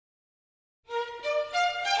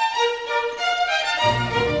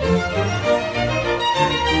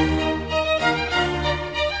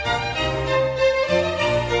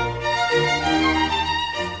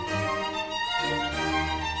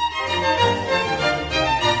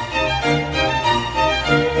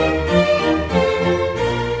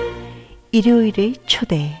일요일의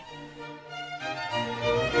초대.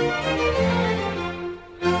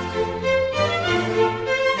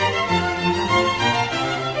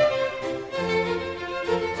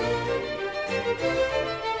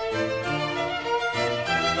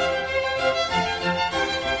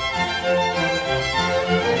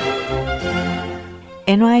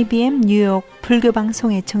 NYBM 뉴욕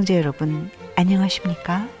불교방송 애청자 여러분,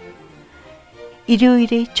 안녕하십니까?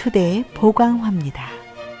 일요일의 초대 보광화입니다.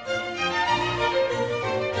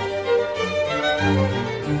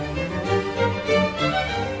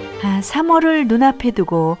 3월을 눈앞에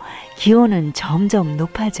두고 기온은 점점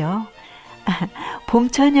높아져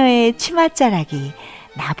봄처녀의 치맛자락이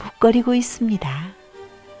나붓거리고 있습니다.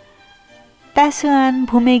 따스한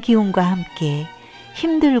봄의 기운과 함께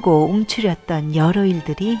힘들고 움츠렸던 여러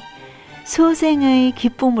일들이 소생의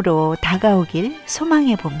기쁨으로 다가오길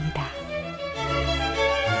소망해 봅니다.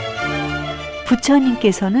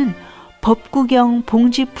 부처님께서는 법구경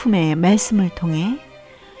봉지품의 말씀을 통해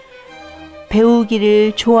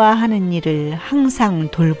배우기를 좋아하는 일을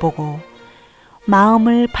항상 돌보고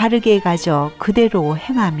마음을 바르게 가져 그대로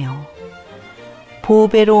행하며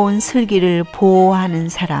보배로운 슬기를 보호하는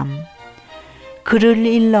사람, 글을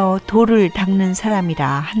일러 돌을 닦는 사람이라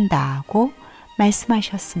한다고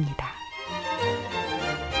말씀하셨습니다.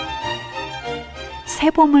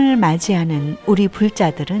 새봄을 맞이하는 우리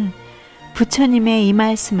불자들은 부처님의 이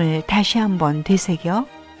말씀을 다시 한번 되새겨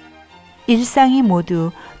일상이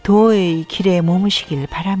모두 도의 길에 머무시길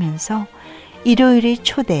바라면서 일요일의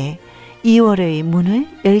초대 2월의 문을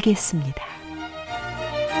열겠습니다.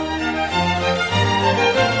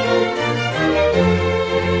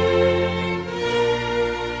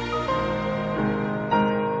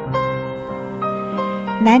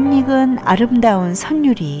 낯익은 아름다운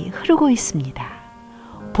선율이 흐르고 있습니다.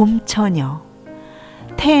 봄처녀,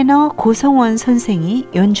 테너 고성원 선생이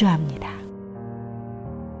연주합니다.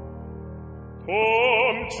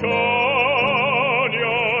 봄처녀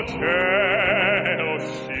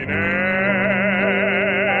테너시네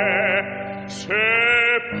새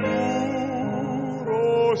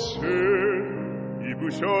푸롯을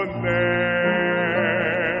입으셨네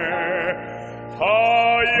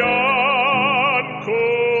하얀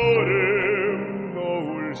걸음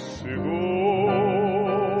노을 쓰고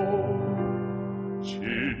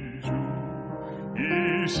진주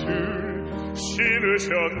이슬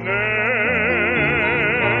신으셨네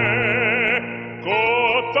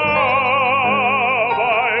꽃다발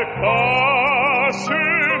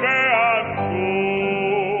가슴에 안고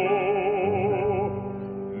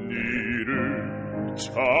니를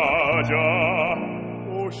찾아오시는가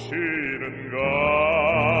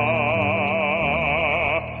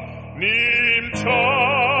님 찾아가는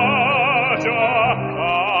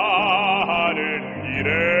길에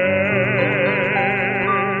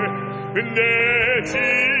내 집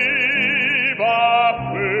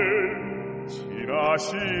앞을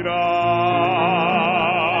지나시라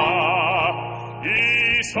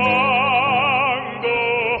이상도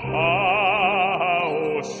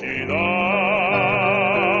하오시다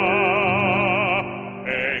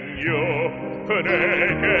앵여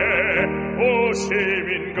내게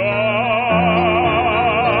오심인가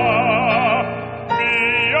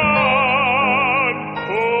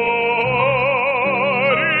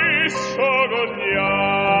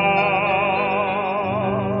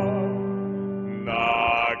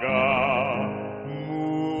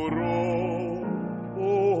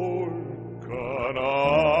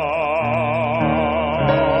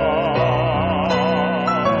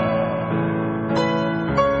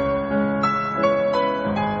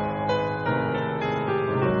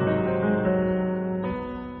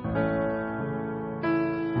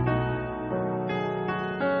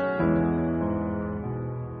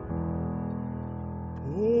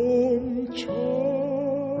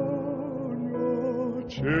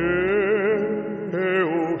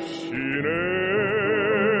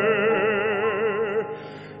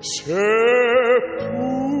새 푸롯을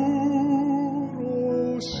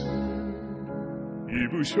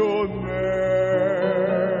입으셨네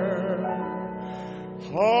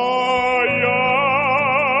하얀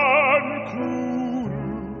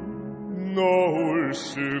구름 노을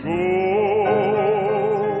쓰고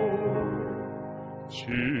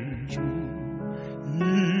진주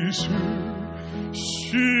이슬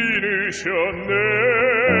신으셨네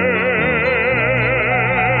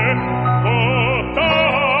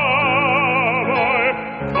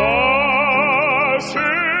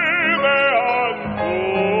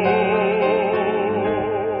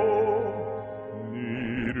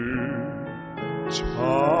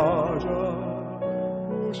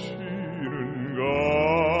찾아오시는가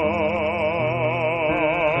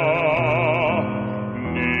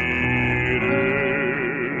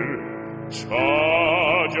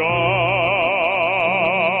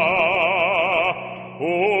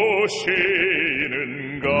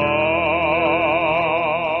보시는가.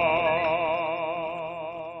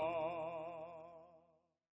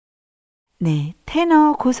 네,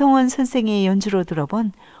 테너 고성원 선생의 연주로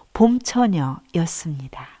들어본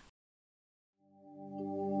봄처녀였습니다.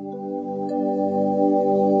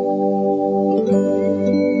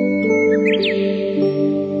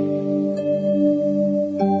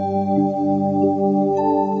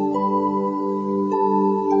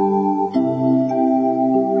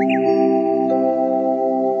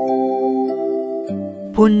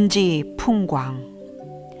 본지 풍광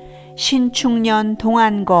신축년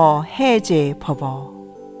동안거 해제 법어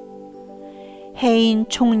해인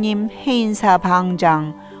총림 해인사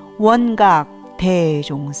방장 원각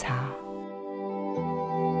대종사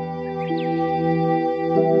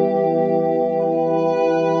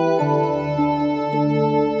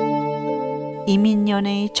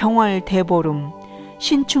이민년의 정월 대보름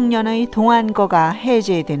신축년의 동안거가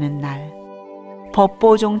해제되는 날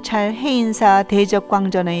법보종찰 해인사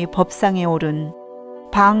대적광전의 법상에 오른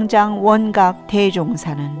방장 원각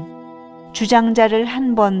대종사는 주장자를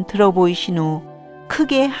한 번 들어보이신 후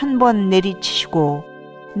크게 한 번 내리치시고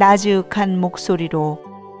나즈윽한 목소리로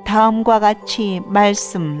다음과 같이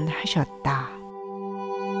말씀하셨다.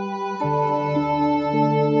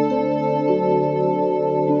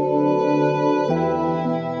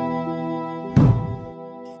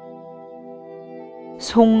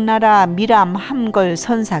 송나라 미람 함걸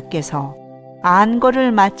선사께서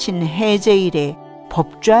안거를 마친 해제일에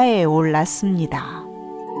법좌에 올랐습니다.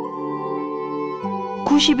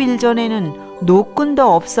 90일 전에는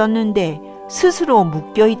노끈도 없었는데 스스로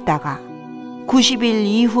묶여 있다가 90일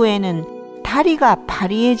이후에는 다리가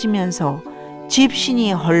파리해지면서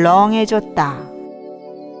집신이 헐렁해졌다.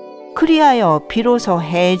 그리하여 비로소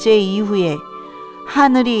해제 이후에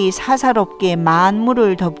하늘이 사사롭게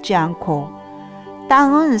만물을 덮지 않고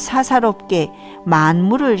땅은 사사롭게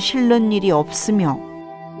만물을 실는 일이 없으며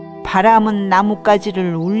바람은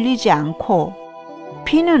나뭇가지를 울리지 않고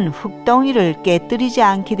비는 흙덩이를 깨뜨리지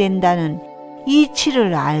않게 된다는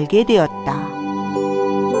이치를 알게 되었다.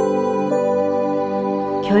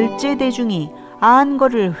 결제대중이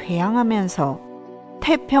안거를 회양하면서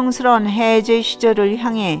태평스런 해제 시절을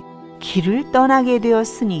향해 길을 떠나게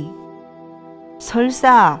되었으니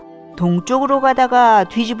설사 동쪽으로 가다가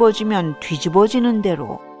뒤집어지면 뒤집어지는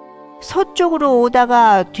대로 서쪽으로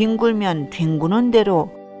오다가 뒹굴면 뒹구는 대로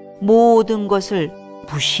모든 것을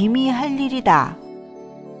무심히 할 일이다.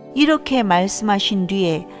 이렇게 말씀하신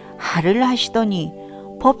뒤에 할을 하시더니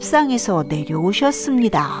법상에서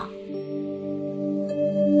내려오셨습니다.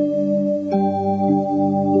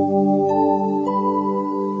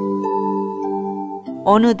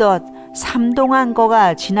 어느덧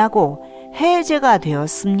삼동안거가 지나고 해제가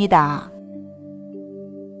되었습니다.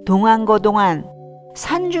 동안거 동안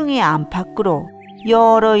산중의 안팎으로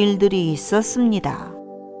여러 일들이 있었습니다.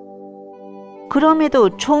 그럼에도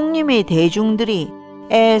총림의 대중들이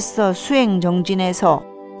애써 수행정진해서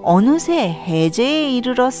어느새 해제에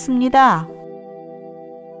이르렀습니다.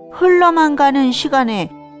 흘러만 가는 시간에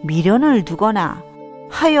미련을 두거나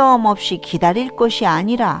하염없이 기다릴 것이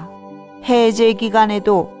아니라 해제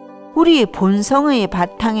기간에도 우리 본성의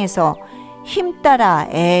바탕에서 힘따라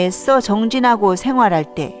애써 정진하고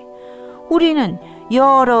생활할 때 우리는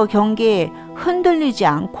여러 경계에 흔들리지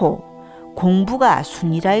않고 공부가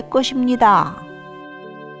순일할 것입니다.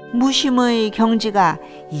 무심의 경지가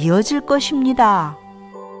이어질 것입니다.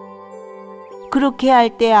 그렇게 할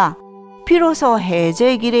때야 비로소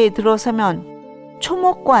해제 길에 들어서면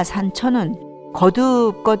초목과 산천은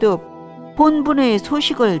거듭거듭 본분의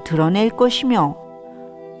소식을 드러낼 것이며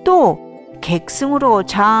또 객승으로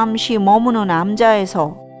잠시 머무는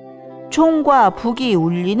암자에서 총과 북이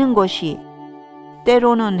울리는 것이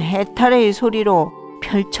때로는 해탈의 소리로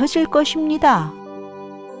펼쳐질 것입니다.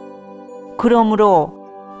 그러므로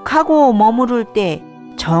가고 머무를 때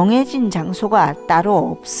정해진 장소가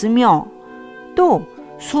따로 없으며 또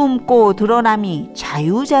숨고 드러남이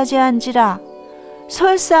자유자재한지라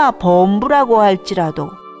설사 범부라고 할지라도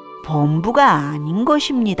범부가 아닌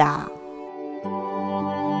것입니다.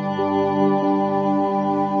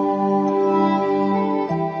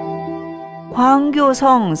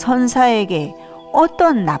 광교성 선사에게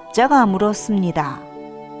어떤 납자가 물었습니다.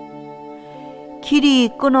 길이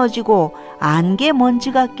끊어지고 안개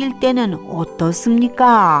먼지가 낄 때는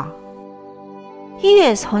어떻습니까?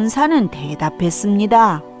 이에 선사는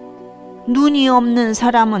대답했습니다. 눈이 없는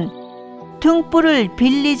사람은 등불을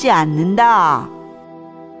빌리지 않는다.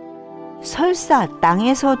 설사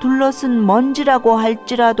땅에서 둘러쓴 먼지라고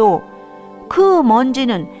할지라도 그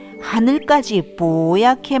먼지는 하늘까지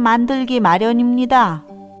뽀얗게 만들기 마련입니다.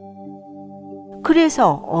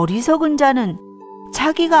 그래서 어리석은 자는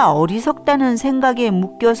자기가 어리석다는 생각에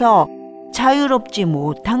묶여서 자유롭지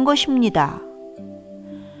못한 것입니다.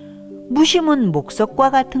 무심은 목석과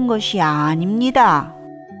같은 것이 아닙니다.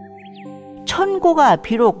 천고가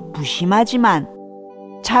비록 무심하지만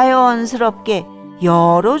자연스럽게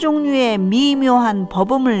여러 종류의 미묘한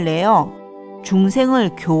법음을 내어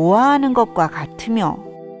중생을 교화하는 것과 같으며,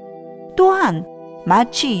 또한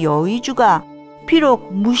마치 여의주가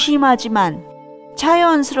비록 무심하지만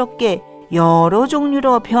자연스럽게 여러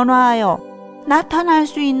종류로 변화하여 나타날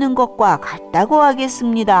수 있는 것과 같다고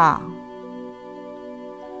하겠습니다.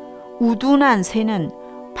 우둔한 새는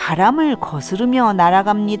바람을 거스르며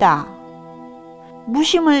날아갑니다.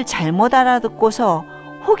 무심을 잘못 알아듣고서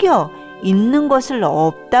혹여 있는 것을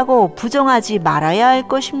없다고 부정하지 말아야 할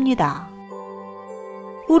것입니다.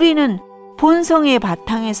 우리는 본성의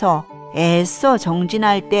바탕에서 애써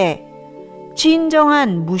정진할 때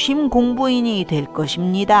진정한 무심 공부인이 될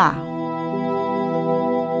것입니다.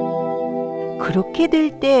 그렇게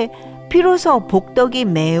될 때 비로소 복덕이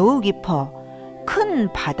매우 깊어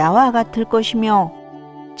큰 바다와 같을 것이며,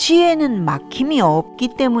 지혜는 막힘이 없기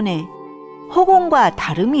때문에 허공과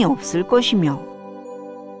다름이 없을 것이며,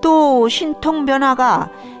 또 신통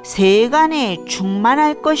변화가 세간에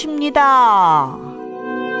충만할 것입니다.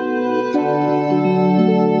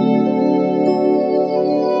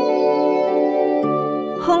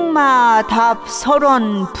 흑마답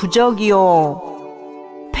설원 부적이요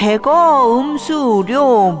백어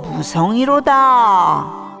음수료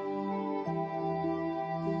무성이로다.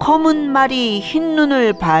 검은 말이 흰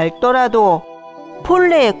눈을 밟더라도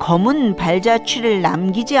본래 검은 발자취를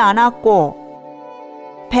남기지 않았고,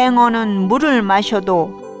 뱅어는 물을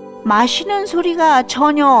마셔도 마시는 소리가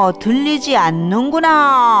전혀 들리지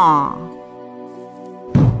않는구나.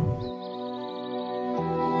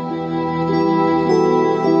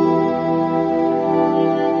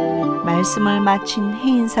 말씀을 마친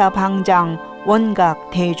해인사 방장 원각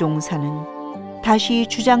대종사는 다시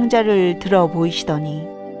주장자를 들어 보이시더니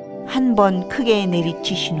한 번 크게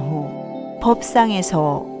내리치신 후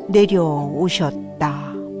법상에서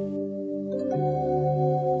내려오셨다.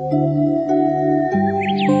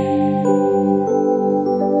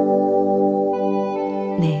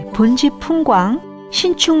 네, 본집 풍광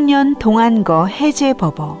신축년 동안거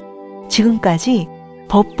해제법어, 지금까지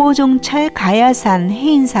법보종찰 가야산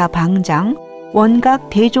해인사 방장 원각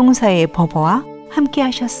대종사의 법어와 함께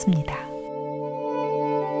하셨습니다.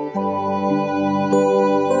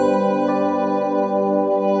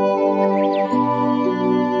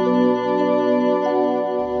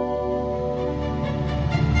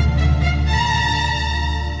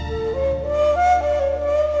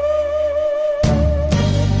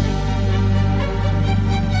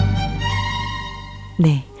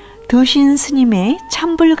 네, 도신 스님의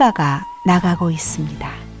참불가가 나가고 있습니다.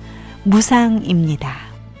 무상입니다.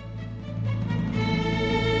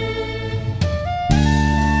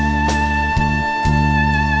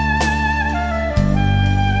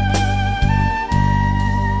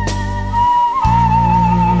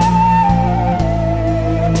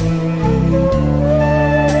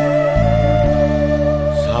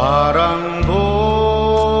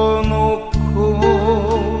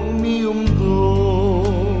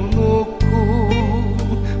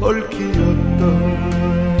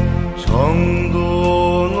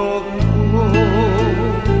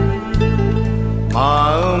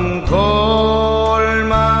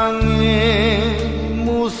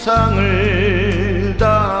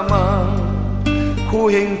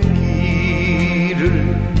 고행길을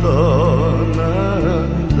떠난다.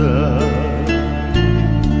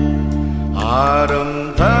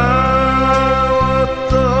 아름다웠던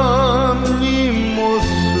이 모습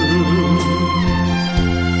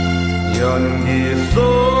연기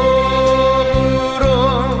속으로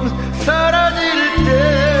사라질 때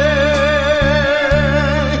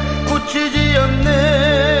꽃이 지었네.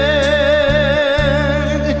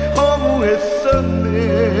 허무했었네.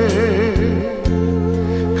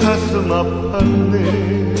 가슴 아팠네.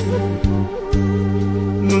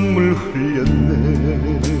 눈물 흘렸네.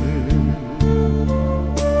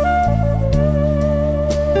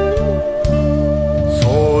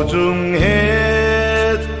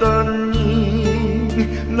 소중했던 이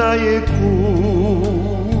나의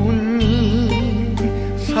고운님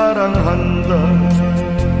사랑한다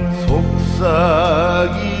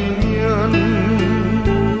속삭이면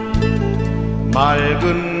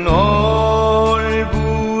맑은 얼굴에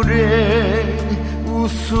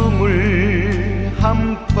웃음을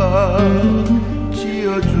한방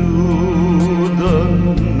지어주던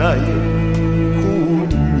나의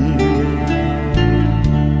고운님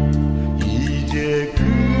이제 그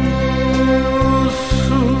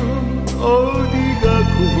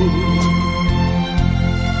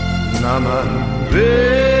나만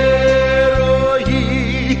외로이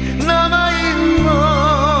남아있는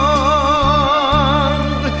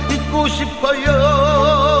잊고 싶어요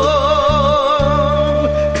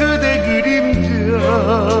그대 그림자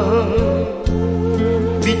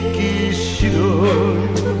믿기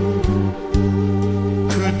싫어요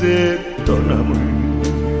그대 떠남을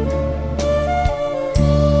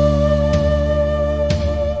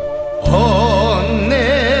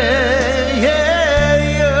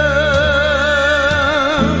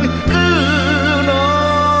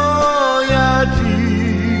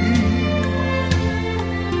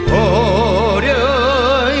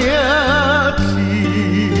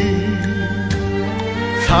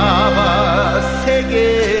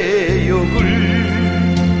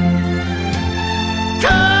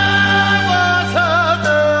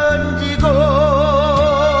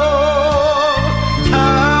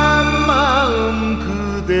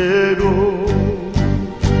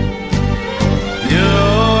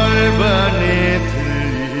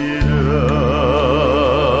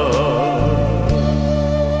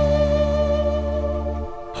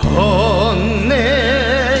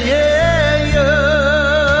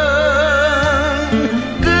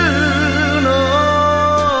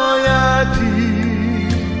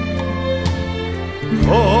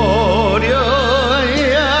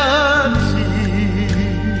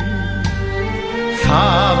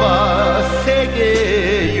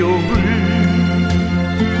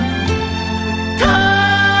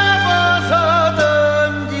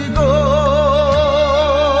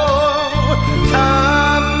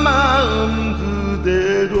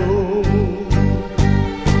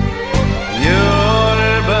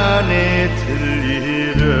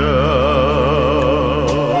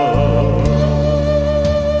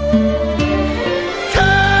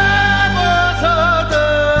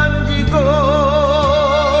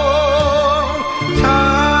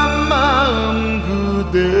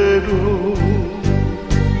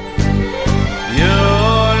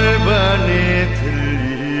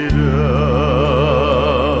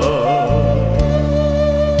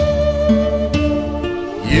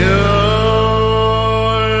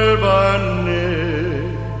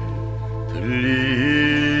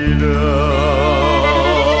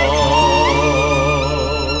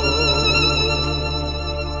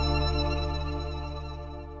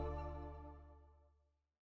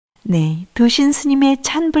네, 도신 스님의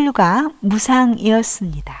찬불가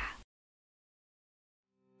무상이었습니다.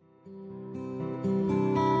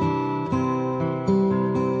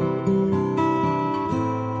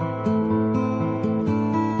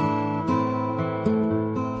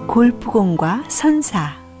 골프공과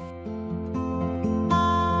선사.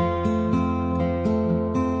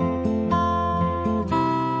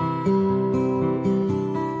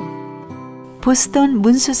 보스턴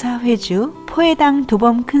문수사 회주 포회당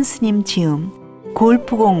도범 큰스님 지음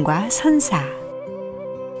골프공과 선사.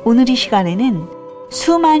 오늘 이 시간에는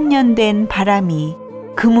수만 년 된 바람이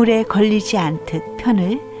그물에 걸리지 않듯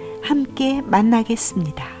편을 함께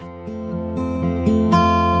만나겠습니다.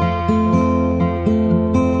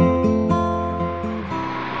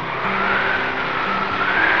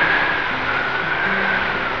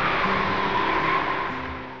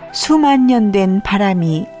 수만 년 된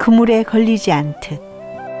바람이 그물에 걸리지 않듯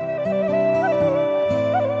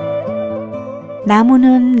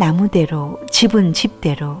나무는 나무대로 집은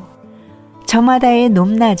집대로 저마다의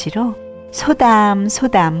높낮이로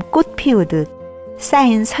소담소담 꽃 피우듯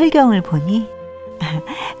쌓인 설경을 보니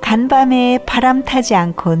간밤에 바람 타지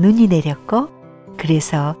않고 눈이 내렸고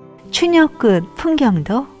그래서 추녀 끝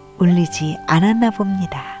풍경도 울리지 않았나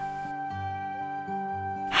봅니다.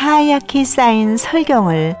 하얗게 쌓인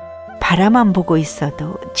설경을 바라만 보고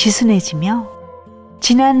있어도 지순해지며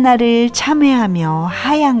지난 날을 참회하며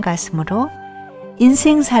하얀 가슴으로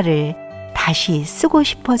인생사를 다시 쓰고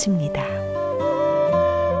싶어집니다.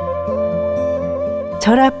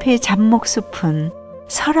 절 앞에 잡목숲은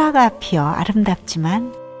설화가 피어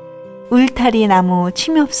아름답지만 울타리 나무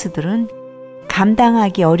침엽수들은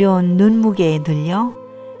감당하기 어려운 눈무게에 눌려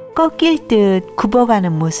꺾일 듯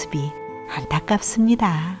굽어가는 모습이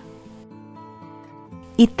안타깝습니다.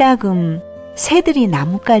 이따금 새들이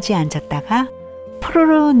나뭇가지에 앉았다가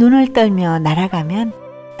푸르르 눈을 떨며 날아가면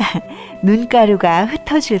눈가루가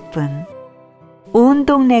흩어질 뿐 온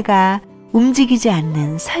동네가 움직이지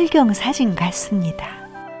않는 설경 사진 같습니다.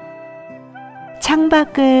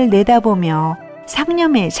 창밖을 내다보며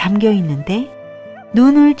상념에 잠겨 있는데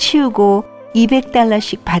눈을 치우고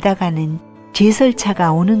 $200씩 받아가는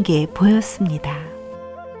제설차가 오는 게 보였습니다.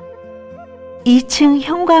 2층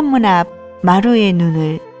현관문 앞 마루의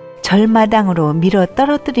눈을 절마당으로 밀어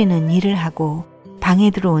떨어뜨리는 일을 하고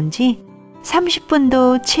방에 들어온 지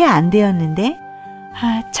 30분도 채 안 되었는데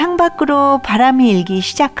창밖으로 바람이 일기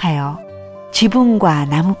시작하여 지붕과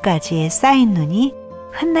나뭇가지에 쌓인 눈이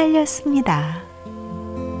흩날렸습니다.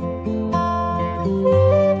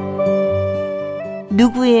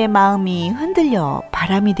 누구의 마음이 흔들려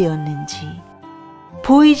바람이 되었는지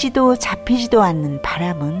보이지도 잡히지도 않는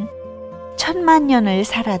바람은 천만 년을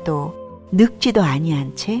살아도 늙지도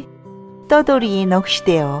아니한 채 떠돌이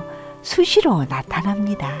넋이되어 수시로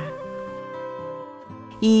나타납니다.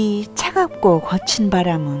 이 차갑고 거친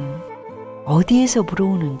바람은 어디에서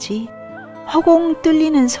불어오는지 허공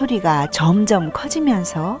뚫리는 소리가 점점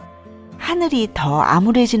커지면서 하늘이 더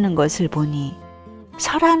암울해지는 것을 보니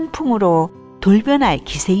설한풍으로 돌변할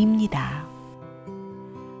기세입니다.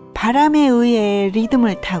 바람에 의해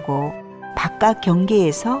리듬을 타고 바깥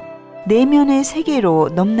경계에서 내면의 세계로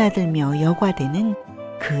넘나들며 여과되는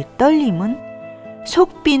그 떨림은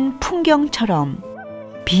속빈 풍경처럼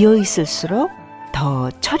비어있을수록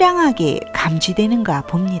더 처량하게 감지되는가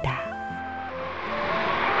봅니다.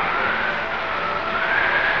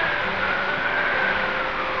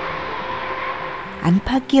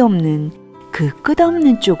 안팎이 없는 그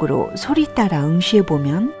끝없는 쪽으로 소리 따라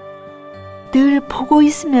응시해보면 늘 보고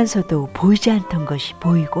있으면서도 보이지 않던 것이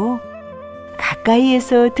보이고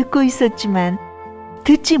가까이에서 듣고 있었지만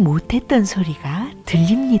듣지 못했던 소리가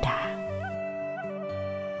들립니다.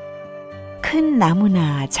 큰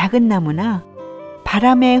나무나 작은 나무나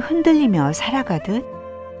바람에 흔들리며 살아가듯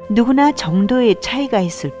누구나 정도의 차이가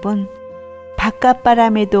있을 뿐 바깥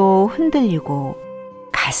바람에도 흔들리고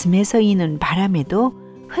가슴에서 이는 바람에도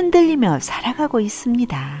흔들리며 살아가고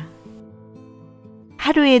있습니다.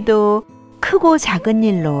 하루에도 크고 작은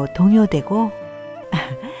일로 동요되고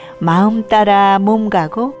마음 따라 몸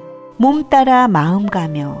가고 몸 따라 마음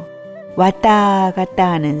가며 왔다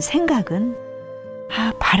갔다 하는 생각은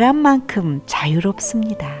바람만큼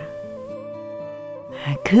자유롭습니다.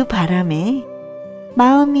 그 바람에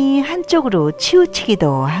마음이 한쪽으로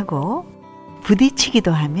치우치기도 하고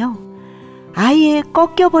부딪히기도 하며 아예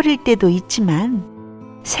꺾여버릴 때도 있지만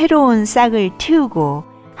새로운 싹을 틔우고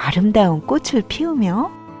아름다운 꽃을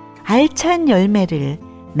피우며 알찬 열매를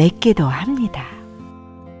맺기도 합니다.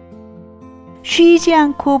 쉬지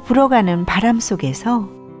않고 불어가는 바람 속에서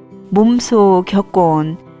몸소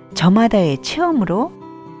겪어온 저마다의 체험으로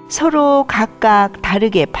서로 각각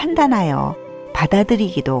다르게 판단하여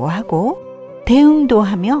받아들이기도 하고 대응도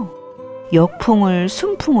하며 역풍을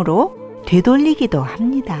순풍으로 되돌리기도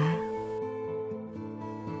합니다.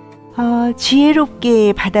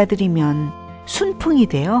 지혜롭게 받아들이면 순풍이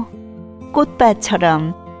되어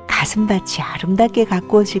꽃밭처럼 가슴밭이 아름답게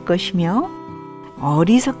가꾸어질 것이며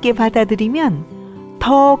어리석게 받아들이면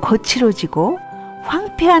더 거칠어지고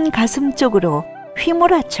황폐한 가슴 쪽으로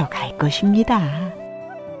휘몰아쳐 갈 것입니다.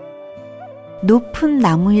 높은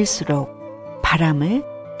나무일수록 바람을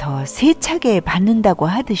더 세차게 받는다고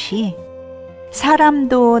하듯이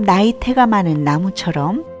사람도 나이테가 많은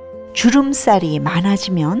나무처럼 주름살이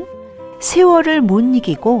많아지면 세월을 못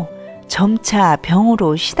이기고 점차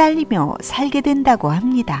병으로 시달리며 살게 된다고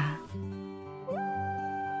합니다.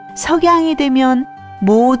 석양이 되면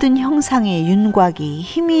모든 형상의 윤곽이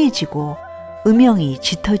희미해지고 음영이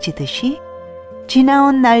짙어지듯이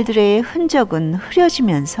지나온 날들의 흔적은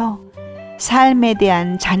흐려지면서 삶에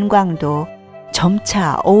대한 잔광도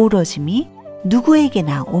점차 어우러짐이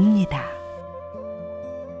누구에게나 옵니다.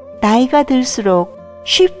 나이가 들수록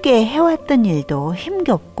쉽게 해왔던 일도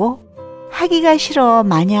힘겹고 하기가 싫어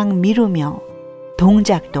마냥 미루며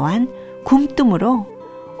동작 또한 굼뜸으로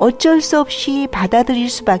어쩔 수 없이 받아들일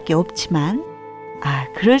수밖에 없지만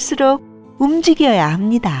그럴수록 움직여야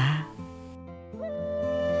합니다.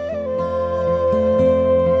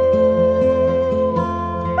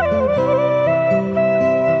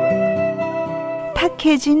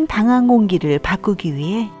 탁해진 방안 공기를 바꾸기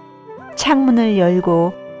위해 창문을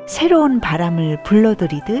열고 새로운 바람을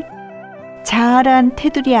불러들이듯 자아란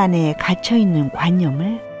테두리 안에 갇혀있는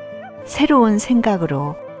관념을 새로운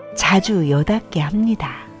생각으로 자주 여닫게 합니다.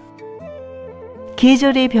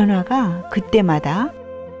 계절의 변화가 그때마다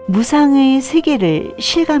무상의 세계를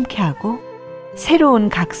실감케 하고 새로운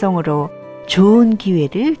각성으로 좋은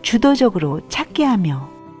기회를 주도적으로 찾게 하며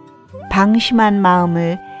방심한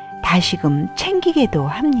마음을 다시금 챙기게도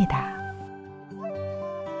합니다.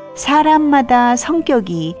 사람마다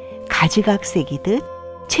성격이 가지각색이듯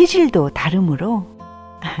체질도 다르므로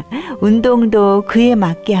운동도 그에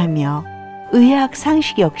맞게 하며 의학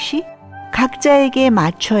상식 역시 각자에게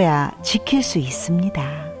맞춰야 지킬 수 있습니다.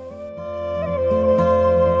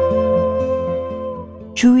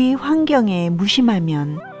 주위 환경에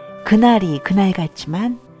무심하면 그날이 그날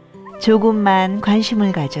같지만 조금만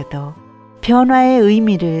관심을 가져도 변화의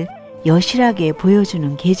의미를 여실하게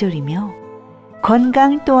보여주는 계절이며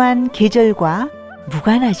건강 또한 계절과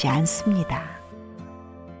무관하지 않습니다.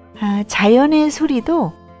 자연의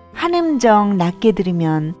소리도 한음정 낮게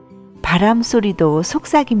들으면 바람 소리도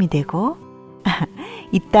속삭임이 되고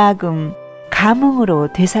이따금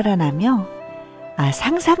감흥으로 되살아나며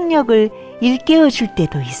상상력을 일깨워줄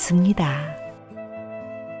때도 있습니다.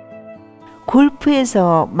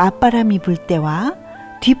 골프에서 맞바람이 불 때와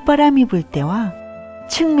뒷바람이 불 때와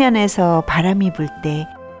측면에서 바람이 불 때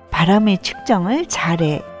바람의 측정을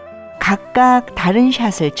잘해 각각 다른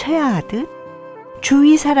샷을 쳐야 하듯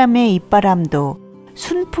주위 사람의 입바람도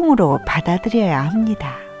순풍으로 받아들여야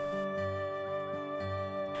합니다.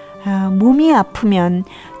 몸이 아프면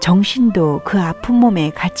정신도 그 아픈 몸에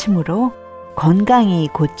갇히므로 건강이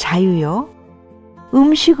곧 자유요.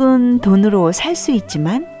 음식은 돈으로 살 수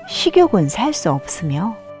있지만 식욕은 살 수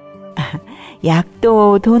없으며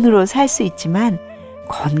약도 돈으로 살 수 있지만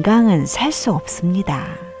건강은 살 수 없습니다.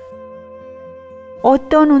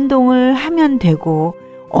 어떤 운동을 하면 되고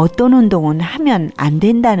어떤 운동은 하면 안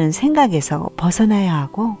된다는 생각에서 벗어나야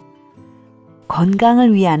하고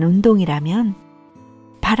건강을 위한 운동이라면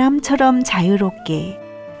바람처럼 자유롭게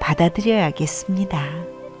받아들여야겠습니다.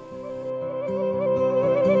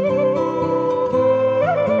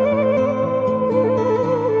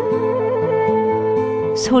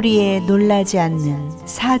 소리에 놀라지 않는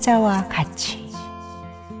사자와 같이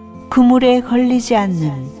그물에 걸리지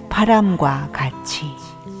않는 바람과 같이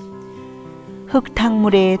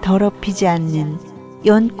흙탕물에 더럽히지 않는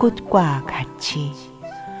연꽃과 같이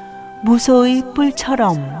무소의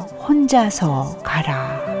뿔처럼 혼자서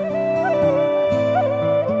가라.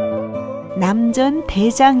 남전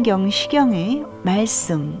대장경 시경의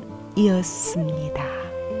말씀이었습니다.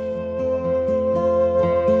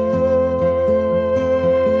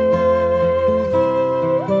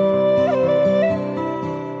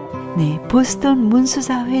 보스턴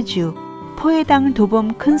문수사 회주 포회당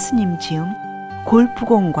도범 큰스님 지음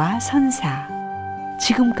골프공과 선사.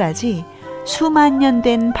 지금까지 수만 년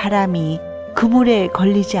된 바람이 그물에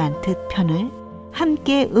걸리지 않듯 편을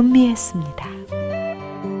함께 음미했습니다.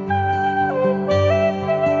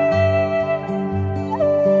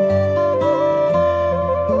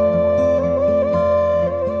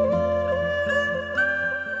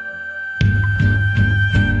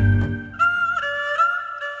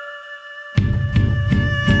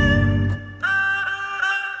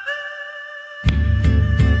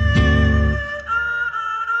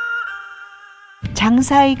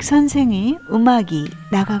 장사익 선생의 음악이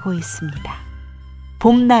나가고 있습니다.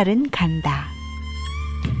 봄날은 간다.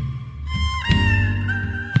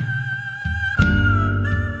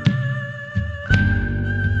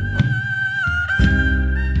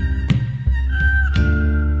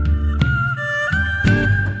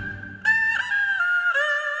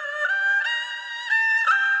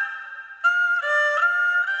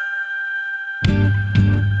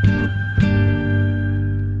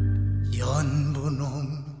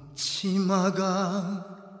 치마가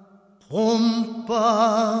봄바람에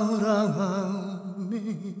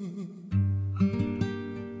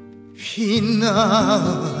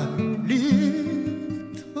휘날리더라.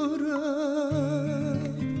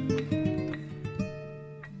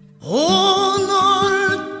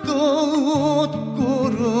 오늘도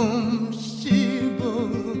옷고름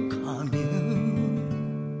씹어가며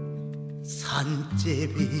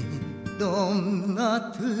산제비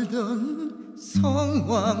넘나들던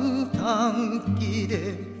성황당길에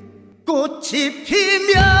꽃이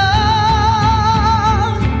피면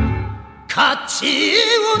같이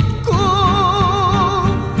웃고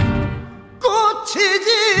꽃이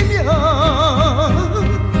지면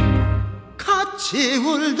같이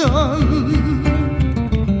울던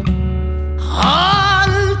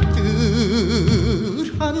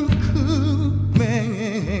알뜰한 그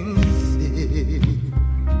맹세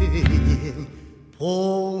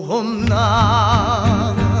봄날은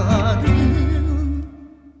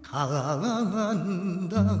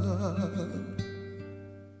간다.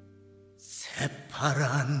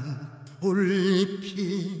 새파란 불잎이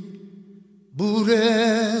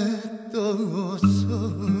물에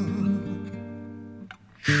떠서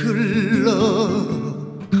흘러가더라.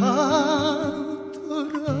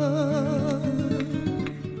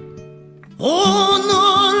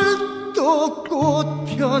 오늘 또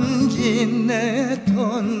꽃편지 내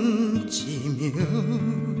던지며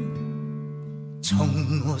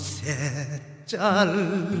정못에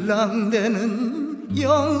짤랑대는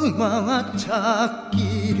영망아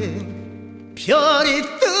찾길에 별이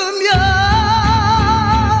뜨면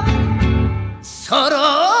서로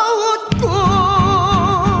웃고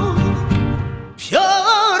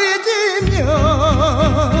별이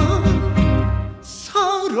지면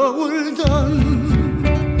울던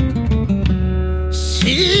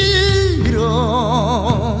실없는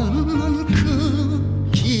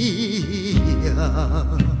그 기약이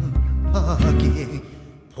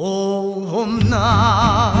봄날은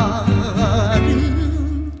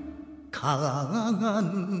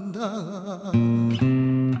간다.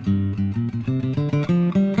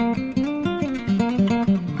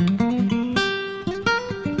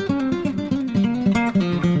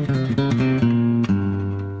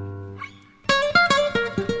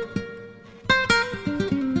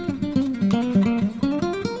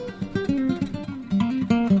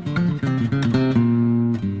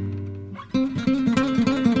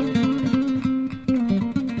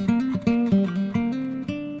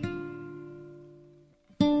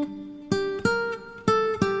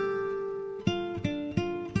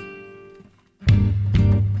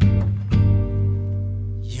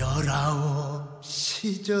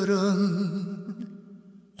 시절은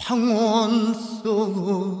황혼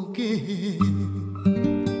속에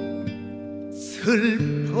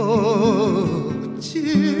슬퍼지더라.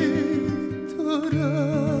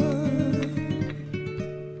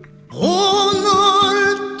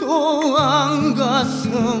 오늘 또한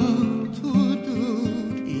가슴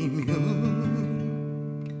두드리며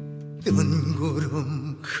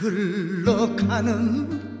뜬구름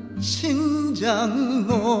흘러가는 신장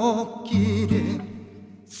목길에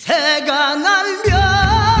새가 날며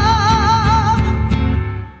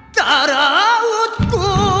따라 웃고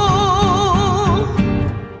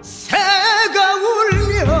새가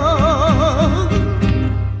울며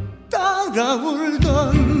따라 울던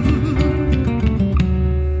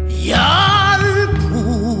얄궂은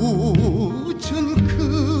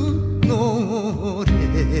그 노래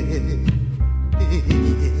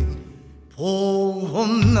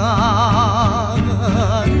봄날은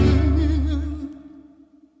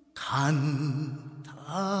간다.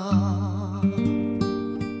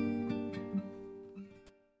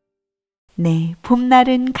 네,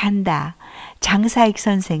 봄날은 간다. 장사익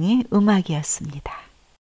선생의 음악이었습니다.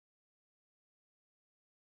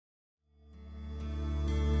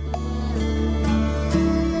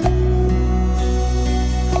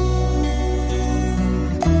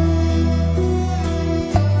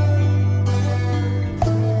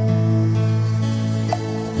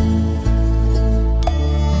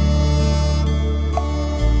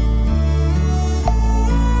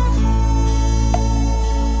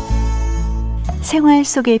 생활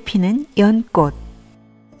속에 피는 연꽃.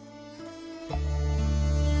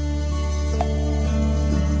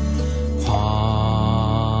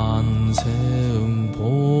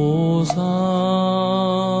 관세음보살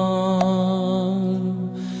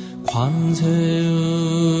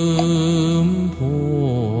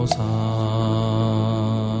관세음보살.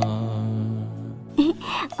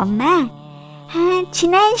 엄마,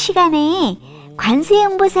 지난 시간에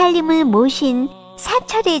관세음보살님을 모신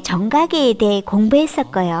사철의 정각에 대해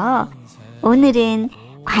공부했었고요. 오늘은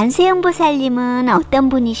관세음보살님은 어떤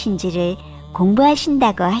분이신지를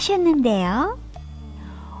공부하신다고 하셨는데요.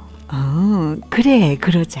 그래,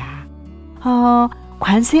 그러자.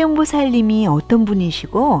 관세음보살님이 어떤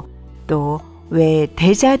분이시고 또 왜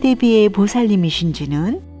대자대비의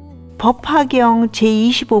보살님이신지는 법화경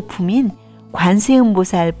제25품인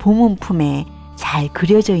관세음보살 보문품에 잘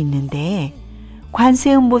그려져 있는데,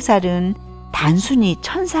 관세음보살은 단순히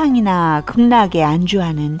천상이나 극락에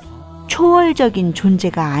안주하는 초월적인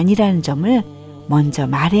존재가 아니라는 점을 먼저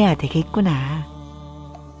말해야 되겠구나.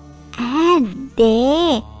 아,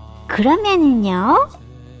 네. 그러면은요?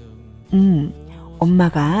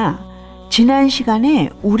 엄마가 지난 시간에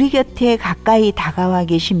우리 곁에 가까이 다가와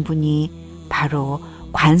계신 분이 바로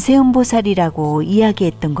관세음보살이라고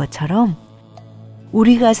이야기했던 것처럼,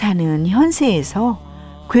 우리가 사는 현세에서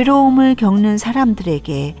괴로움을 겪는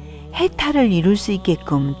사람들에게 해탈을 이룰 수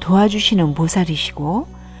있게끔 도와주시는 보살이시고,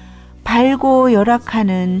 밝고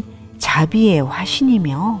열악하는 자비의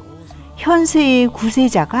화신이며 현세의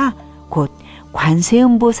구세자가 곧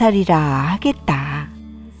관세음보살이라 하겠다.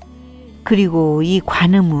 그리고 이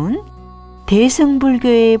관음은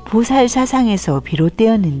대승불교의 보살 사상에서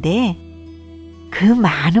비롯되었는데, 그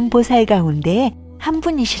많은 보살 가운데 한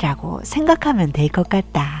분이시라고 생각하면 될 것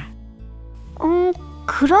같다.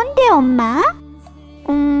 그런데 엄마,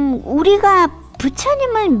 우리가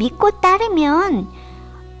부처님을 믿고 따르면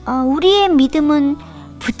우리의 믿음은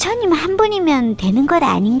부처님 한 분이면 되는 것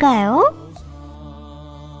아닌가요?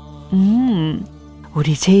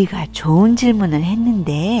 우리 제이가 좋은 질문을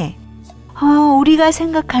했는데, 우리가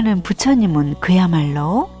생각하는 부처님은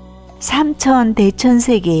그야말로 삼천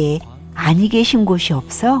대천세계에 아니 계신 곳이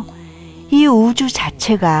없어 이 우주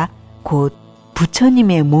자체가 곧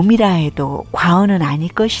부처님의 몸이라 해도 과언은 아닐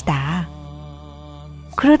것이다.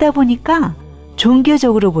 그러다 보니까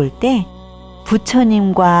종교적으로 볼 때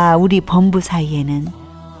부처님과 우리 범부 사이에는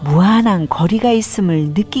무한한 거리가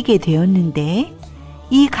있음을 느끼게 되었는데,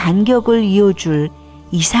 이 간격을 이어줄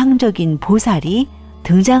이상적인 보살이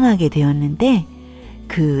등장하게 되었는데,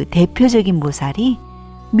 그 대표적인 보살이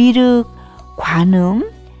미륵, 관음,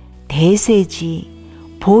 대세지,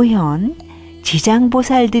 보현,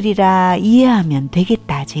 지장보살들이라 이해하면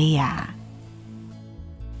되겠다, 제야.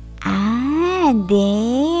 아,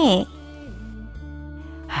 네.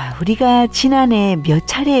 우리가 지난해 몇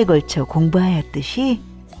차례에 걸쳐 공부하였듯이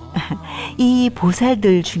이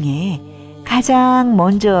보살들 중에 가장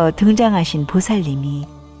먼저 등장하신 보살님이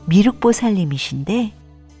미륵보살님이신데,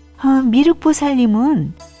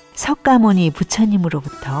 미륵보살님은 석가모니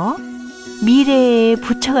부처님으로부터 미래의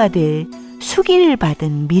부처가 될 수기를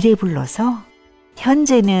받은 미래불로서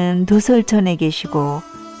현재는 도솔천에 계시고,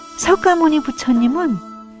 석가모니 부처님은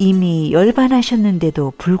이미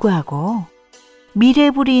열반하셨는데도 불구하고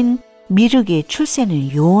미래불인 미륵의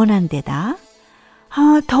출세는 요원한 데다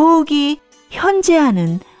더욱이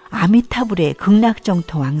현재하는 아미타불의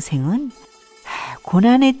극락정토 왕생은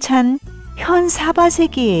고난에 찬 현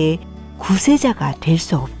사바세계의 구세자가 될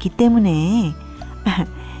수 없기 때문에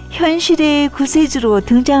현실의 구세주로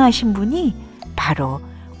등장하신 분이 바로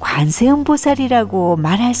관세음보살이라고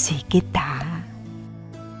말할 수 있겠다.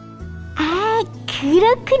 아,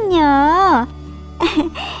 그렇군요.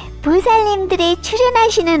 보살님들의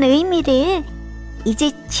출연하시는 의미를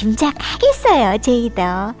이제 짐작하겠어요, 저희도.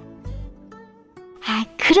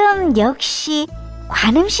 그럼 역시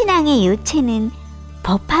관음신앙의 요체는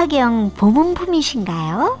법화경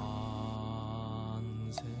보문품이신가요?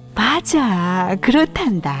 맞아,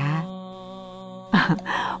 그렇단다.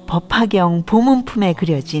 법화경 보문품에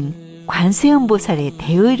그려진 관세음보살의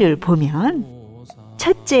대의를 보면,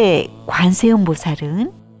 첫째,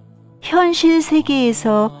 관세음보살은 현실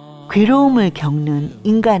세계에서 괴로움을 겪는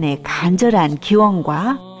인간의 간절한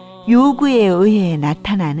기원과 요구에 의해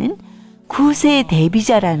나타나는 구세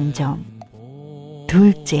대비자라는 점.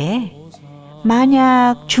 둘째,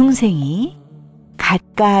 만약 중생이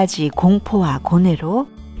갖가지 공포와 고뇌로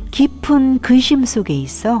깊은 근심 속에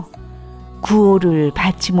있어 구호를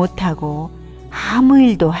받지 못하고 아무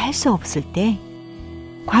일도 할 수 없을 때,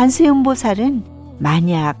 관세음보살은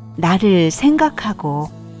만약 나를 생각하고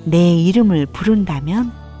내 이름을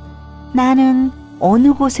부른다면 나는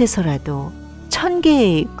어느 곳에서라도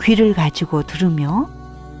 1000개의 귀를 가지고 들으며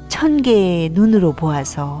 1000개의 눈으로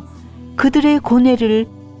보아서 그들의 고뇌를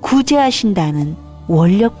구제하신다는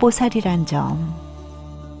원력보살이란 점.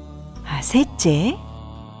 셋째,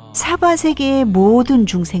 사바세계의 모든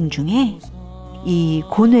중생 중에 이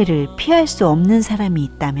고뇌를 피할 수 없는 사람이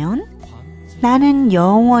있다면 나는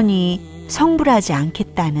영원히 성불하지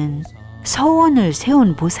않겠다는 서원을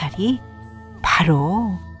세운 보살이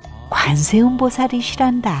바로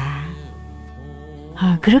관세음보살이시란다.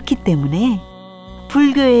 그렇기 때문에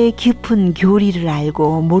불교의 깊은 교리를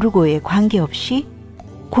알고 모르고에 관계없이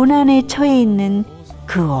고난에 처해 있는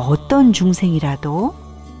그 어떤 중생이라도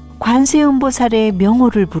관세음보살의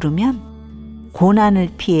명호를 부르면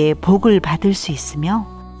고난을 피해 복을 받을 수 있으며,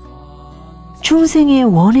 중생의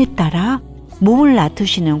원에 따라 몸을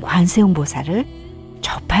놔두시는 관세음보살을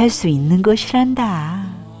접할 수 있는 것이란다.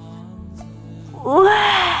 우와!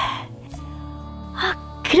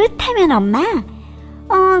 그렇다면 엄마,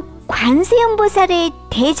 관세음보살의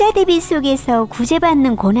대자대비 속에서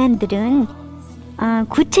구제받는 고난들은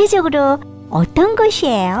구체적으로 어떤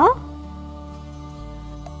것이에요?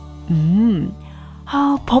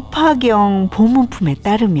 법화경 보문품에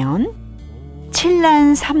따르면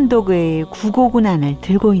칠난 삼독의 구고고난을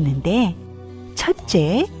들고 있는데,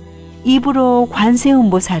 첫째, 입으로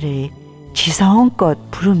관세음보살을 지성껏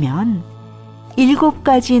부르면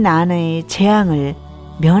 7가지 난의 재앙을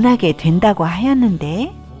면하게 된다고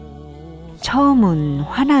하였는데, 처음은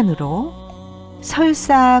환난으로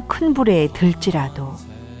설사 큰 불에 들지라도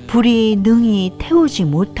불이 능히 태우지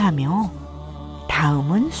못하며,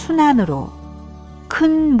 다음은 순환으로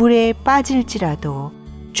큰 물에 빠질지라도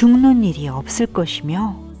죽는 일이 없을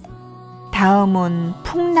것이며, 다음은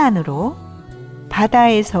풍난으로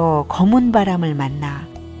바다에서 검은 바람을 만나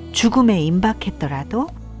죽음에 임박했더라도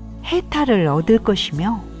해탈을 얻을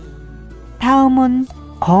것이며, 다음은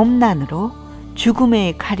검난으로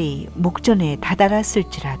죽음의 칼이 목전에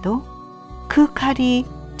다다랐을지라도 그 칼이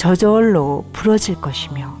저절로 부러질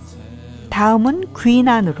것이며, 다음은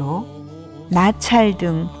귀난으로 나찰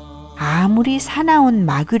등 아무리 사나운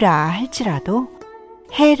마귀라 할지라도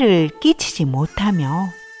해를 끼치지 못하며,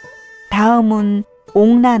 다음은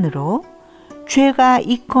옥난으로 죄가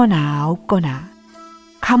있거나 없거나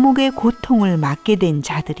감옥의 고통을 맡게 된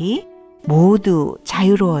자들이 모두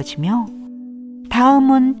자유로워지며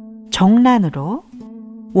다음은 정난으로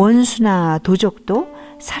원수나 도적도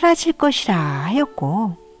사라질 것이라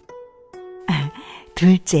하였고,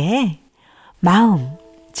 둘째, 마음,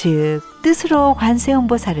 즉 뜻으로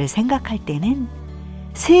관세음보살을 생각할 때는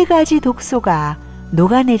 3가지 독소가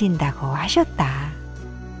녹아내린다고 하셨다.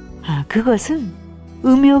 그것은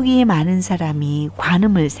음욕이 많은 사람이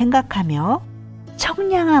관음을 생각하며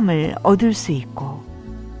청량함을 얻을 수 있고,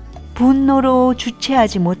 분노로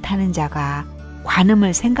주체하지 못하는 자가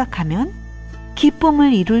관음을 생각하면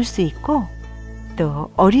기쁨을 이룰 수 있고, 또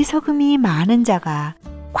어리석음이 많은 자가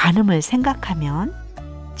관음을 생각하면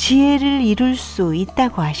지혜를 이룰 수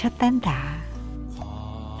있다고 하셨단다.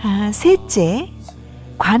 셋째,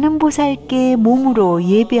 관음보살께 몸으로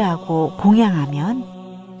예배하고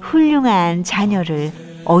공양하면 훌륭한 자녀를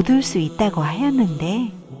얻을 수 있다고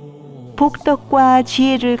하였는데, 복덕과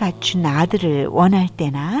지혜를 갖춘 아들을 원할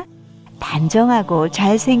때나 단정하고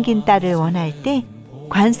잘생긴 딸을 원할 때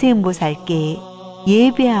관세음보살께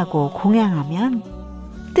예배하고 공양하면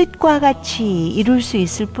뜻과 같이 이룰 수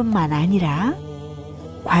있을 뿐만 아니라,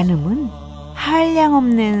 관음은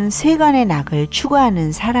한량없는 세간의 낙을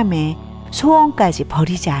추구하는 사람의 소원까지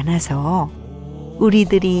버리지 않아서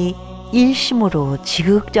우리들이 일심으로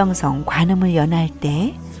지극정성 관음을 연할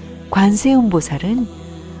때 관세음보살은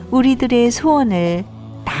우리들의 소원을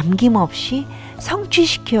남김없이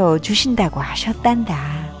성취시켜 주신다고 하셨단다.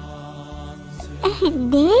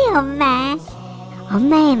 네, 엄마.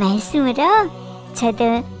 엄마의 말씀으로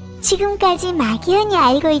저도 지금까지 막연히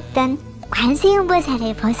알고 있던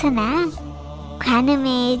관세음보살을 벗어나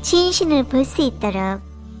관음의 진신을 볼 수 있도록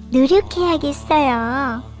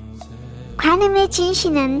노력해야겠어요. 관음의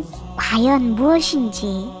진신은 과연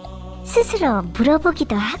무엇인지 스스로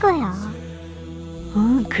물어보기도 하고요.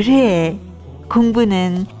 그래.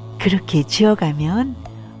 공부는 그렇게 지어가면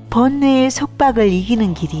번뇌의 속박을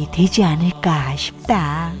이기는 길이 되지 않을까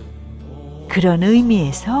싶다. 그런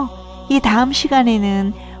의미에서 이 다음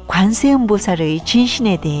시간에는 관세음보살의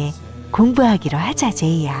진신에 대해 공부하기로 하자,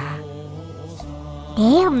 제이야.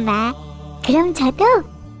 네, 엄마. 그럼 저도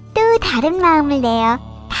또 다른 마음을 내어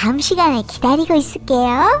다음 시간에 기다리고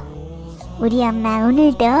있을게요. 우리 엄마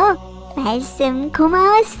오늘도 말씀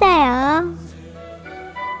고마웠어요.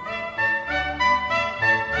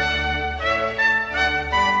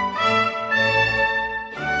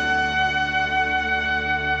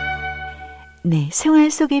 네,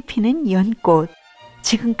 생활 속에 피는 연꽃.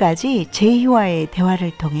 지금까지 제이와의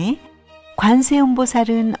대화를 통해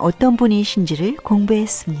관세음보살은 어떤 분이신지를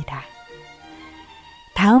공부했습니다.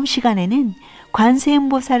 다음 시간에는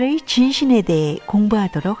관세음보살의 진신에 대해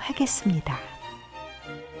공부하도록 하겠습니다.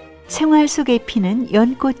 생활 속에 피는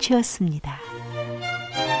연꽃이었습니다.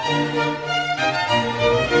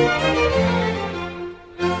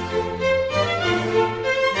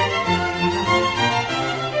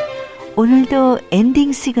 오늘도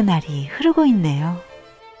엔딩 시그널이 흐르고 있네요.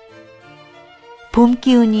 봄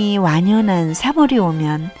기운이 완연한 3월이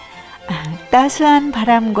오면 따스한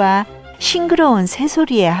바람과 싱그러운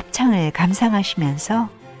새소리의 합창을 감상하시면서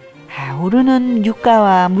오르는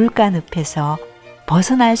육가와 물가늪에서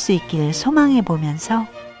벗어날 수 있길 소망해 보면서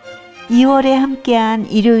 2월에 함께한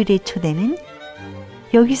일요일의 초대는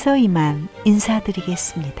여기서 이만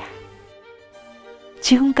인사드리겠습니다.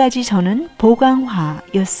 지금까지 저는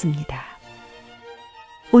보강화였습니다.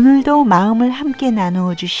 오늘도 마음을 함께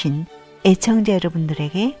나누어 주신 애청자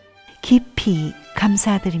여러분들에게 깊이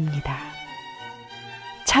감사드립니다.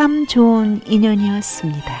 참 좋은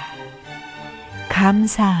인연이었습니다.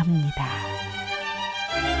 감사합니다.